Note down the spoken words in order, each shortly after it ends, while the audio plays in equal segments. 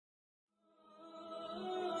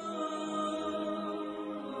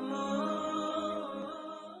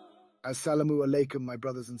Assalamu alaikum, my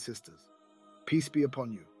brothers and sisters. Peace be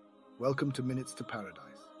upon you. Welcome to Minutes to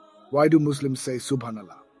Paradise. Why do Muslims say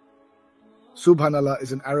SubhanAllah? SubhanAllah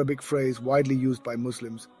is an Arabic phrase widely used by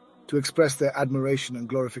Muslims to express their admiration and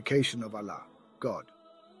glorification of Allah, God.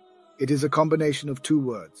 It is a combination of two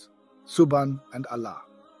words, Subhan and Allah,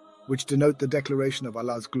 which denote the declaration of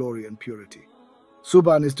Allah's glory and purity.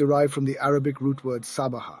 Subhan is derived from the Arabic root word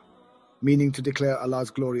sabaha, meaning to declare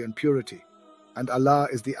Allah's glory and purity, and Allah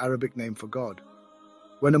is the Arabic name for God.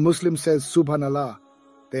 When a Muslim says Subhanallah,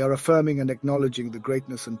 they are affirming and acknowledging the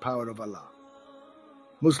greatness and power of Allah.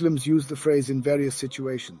 Muslims use the phrase in various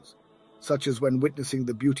situations, such as when witnessing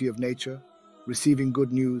the beauty of nature, receiving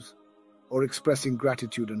good news, or expressing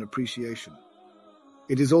gratitude and appreciation.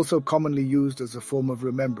 It is also commonly used as a form of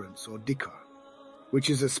remembrance or dhikr, which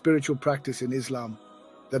is a spiritual practice in Islam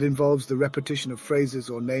that involves the repetition of phrases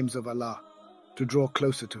or names of Allah to draw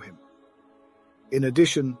closer to Him. In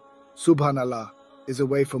addition, Subhanallah is a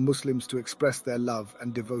way for Muslims to express their love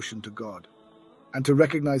and devotion to God, and to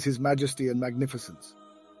recognize His majesty and magnificence.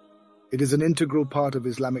 It is an integral part of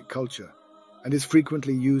Islamic culture and is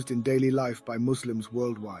frequently used in daily life by Muslims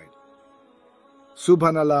worldwide.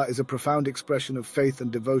 Subhanallah is a profound expression of faith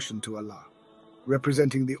and devotion to Allah,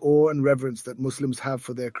 representing the awe and reverence that Muslims have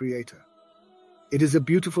for their Creator. It is a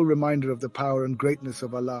beautiful reminder of the power and greatness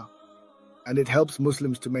of Allah, and it helps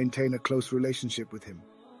Muslims to maintain a close relationship with Him.